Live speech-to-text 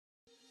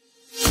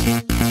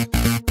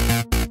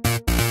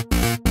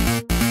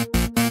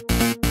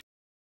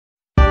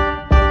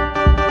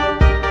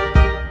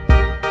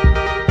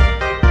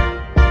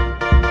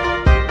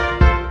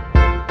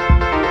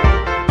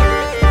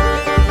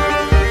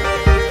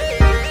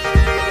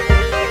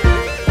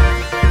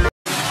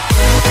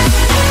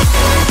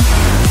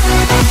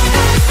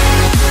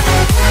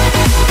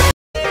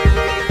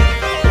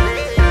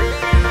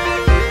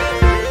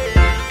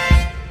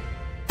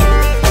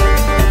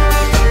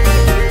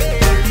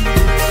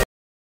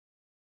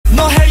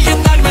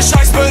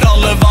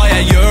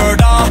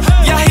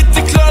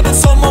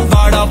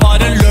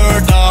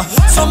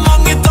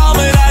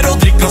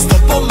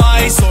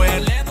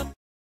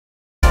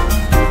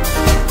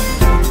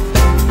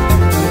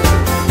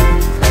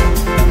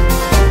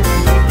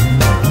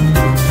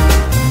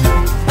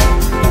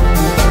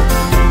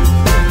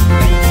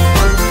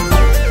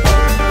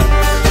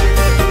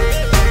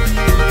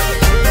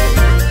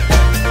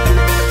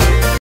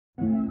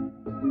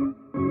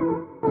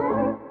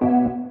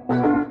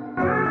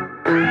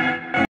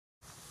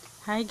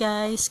Hi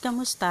guys,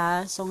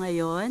 kamusta? So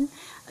ngayon,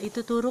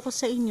 ituturo ko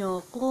sa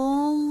inyo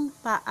kung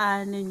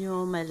paano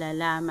nyo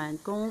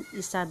malalaman kung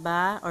isa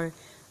ba or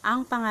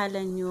ang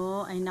pangalan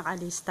nyo ay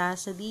nakalista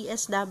sa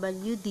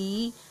Dswd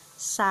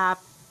SAP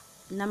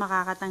na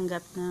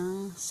makakatanggap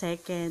ng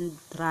second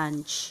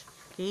tranche.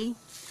 Okay?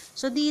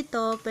 So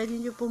dito, pwede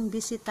nyo pong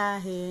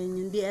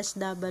bisitahin yung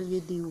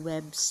Dswd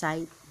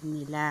website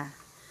nila.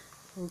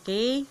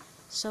 Okay?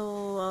 So,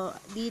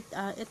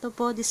 ito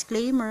po,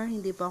 disclaimer,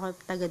 hindi po ako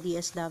taga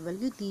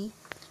Dswd.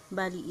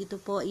 Bali, ito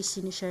po is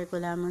sinishare ko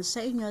lamang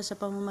sa inyo sa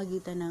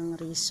pamamagitan ng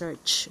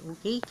research.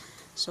 Okay?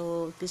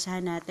 So,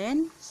 umpisahan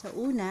natin. Sa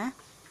una,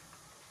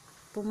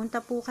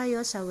 pumunta po kayo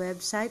sa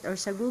website or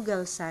sa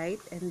Google site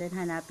and then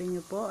hanapin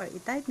nyo po or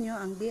itype nyo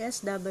ang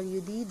dswd.gov.ph.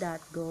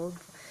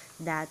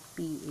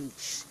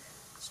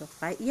 So,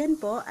 yan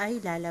po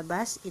ay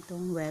lalabas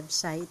itong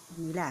website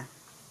nila.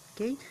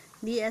 Okay?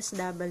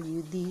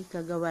 Dswd,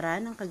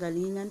 Kagawaran ng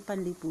Kagalingan,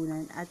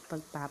 Panlipunan at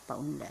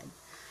Pagpapaunlad.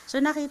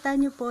 So, nakita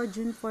nyo po,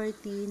 June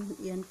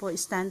 14, yan po,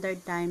 standard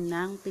time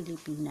ng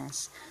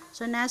Pilipinas.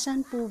 So,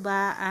 nasan po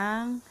ba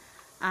ang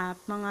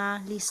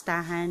mga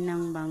listahan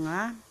ng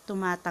mga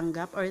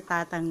tumatanggap or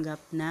tatanggap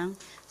ng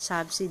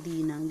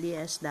subsidy ng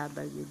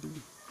Dswd?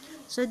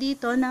 So,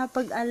 dito,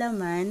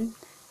 napag-alaman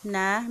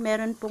na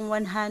meron pong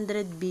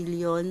 100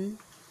 billion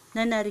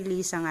na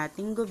na-release ang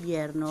ating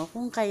gobyerno,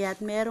 kung kaya't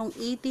merong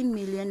 18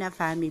 million na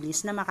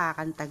families na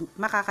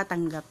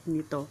makakatanggap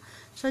nito.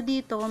 So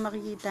dito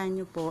makikita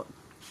nyo po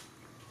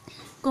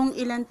kung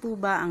ilan po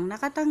ba ang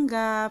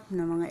nakatanggap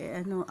ng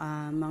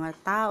mga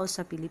tao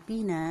sa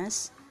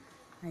Pilipinas.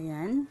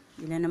 Ayan,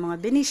 ilan ang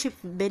mga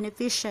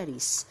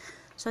beneficiaries.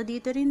 So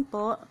dito rin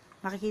po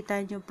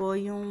makikita nyo po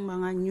yung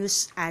mga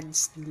news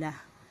ads nila.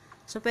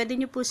 So pwede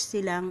nyo po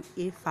silang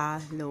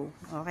i-follow.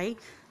 Okay?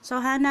 So,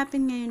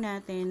 hanapin ngayon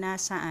natin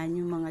nasaan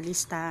yung mga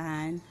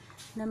listahan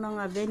ng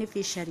mga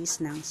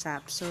beneficiaries ng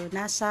SAP. So,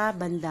 nasa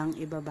bandang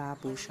ibaba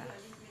po siya.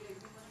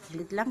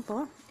 Ulit lang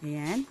po.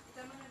 Ayan.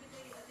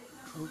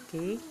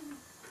 Okay.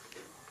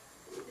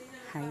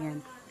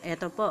 Ayan.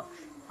 Ito po.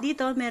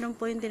 Dito, meron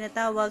po yung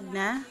tinatawag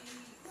na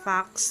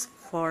facts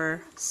for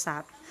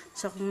SAP.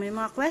 So, kung may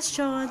mga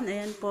question,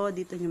 ayan po,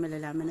 dito nyo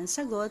malalaman ang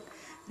sagot.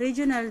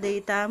 Regional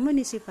data,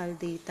 municipal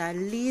data,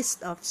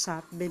 list of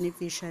SAP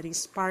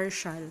beneficiaries,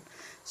 partial.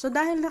 So,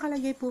 dahil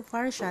nakalagay po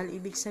partial,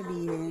 ibig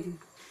sabihin,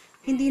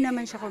 hindi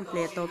naman siya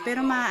kompleto.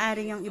 Pero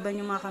maaari yung iba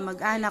yung mga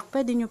kamag-anak,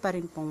 pwede nyo pa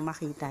rin pong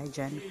makita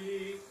dyan.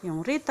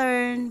 Yung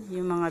return,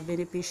 yung mga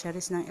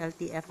beneficiaries ng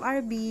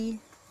LTFRB,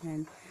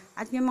 yan,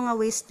 at yung mga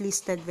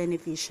waste-listed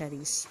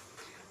beneficiaries.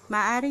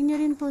 Maaari nyo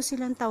rin po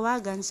silang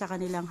tawagan sa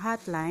kanilang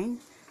hotline,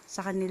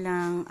 sa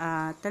kanilang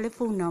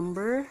telephone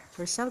number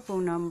or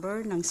cellphone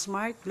number ng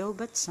Smart,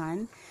 Globe at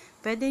Sun.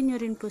 Pwede nyo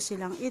rin po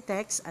silang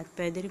i-text at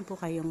pwede rin po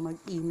kayong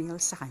mag-email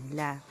sa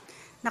kanila.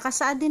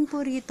 Nakasaad din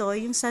po rito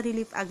yung sa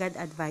Relief Agad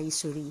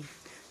Advisory.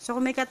 So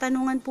kung may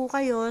katanungan po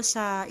kayo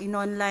sa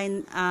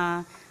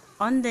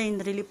online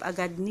Relief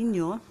Agad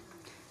ninyo,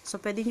 so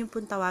pwede nyo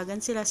po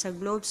tawagan sila sa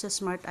Globe, sa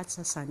Smart at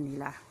sa Sun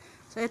nila.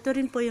 So ito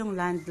rin po yung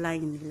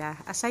landline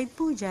nila. Aside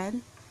po dyan,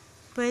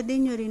 pwede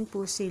nyo rin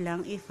po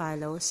silang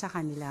i-follow sa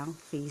kanilang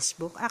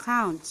Facebook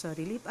account. So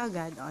Relief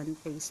Agad on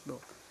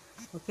Facebook.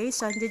 Okay,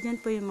 so andyan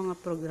po yung mga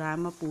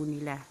programa po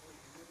nila.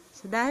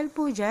 So dahil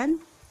po dyan,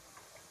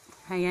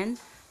 ayan,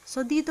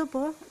 so dito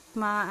po,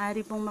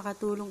 maaari pong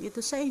makatulong ito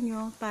sa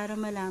inyo para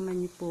malaman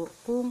nyo po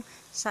kung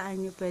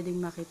saan nyo pwedeng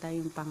makita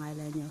yung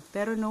pangalan nyo.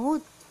 Pero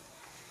note,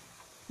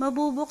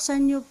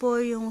 mabubuksan nyo po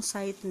yung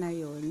site na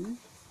yon,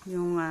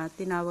 yung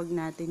tinawag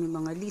natin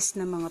yung mga list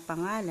ng mga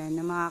pangalan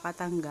na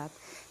makakatanggap.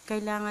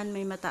 Kailangan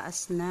may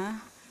mataas na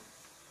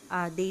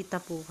data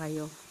po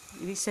kayo.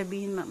 Ibig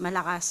sabihin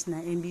malakas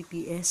na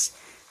Mbps.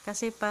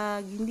 Kasi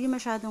pag hindi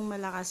masyadong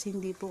malakas,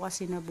 hindi po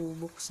kasi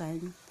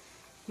nabubuksan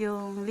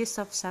yung list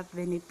of SAP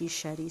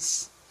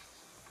beneficiaries.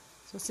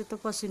 So ito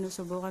po,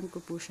 sinusubukan ko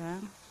po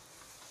siyang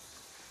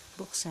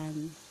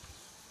buksan.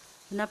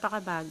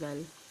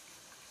 Napakabagal.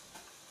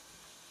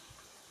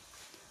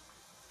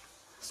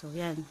 So,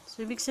 yan.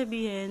 So, ibig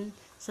sabihin,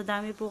 sa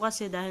dami po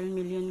kasi dahil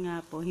milyon nga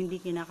po, hindi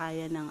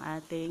kinakaya ng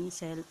ating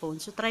cellphone.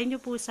 So, try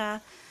nyo po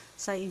sa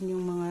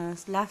inyong mga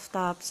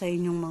laptop, sa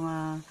inyong mga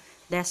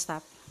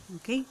desktop.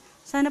 Okay?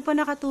 Sana po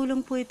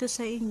nakatulong po ito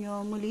sa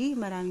inyo. Muli,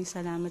 maraming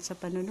salamat sa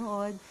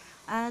panonood.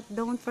 At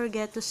don't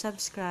forget to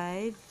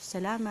subscribe.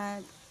 Salamat.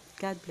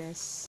 God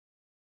bless.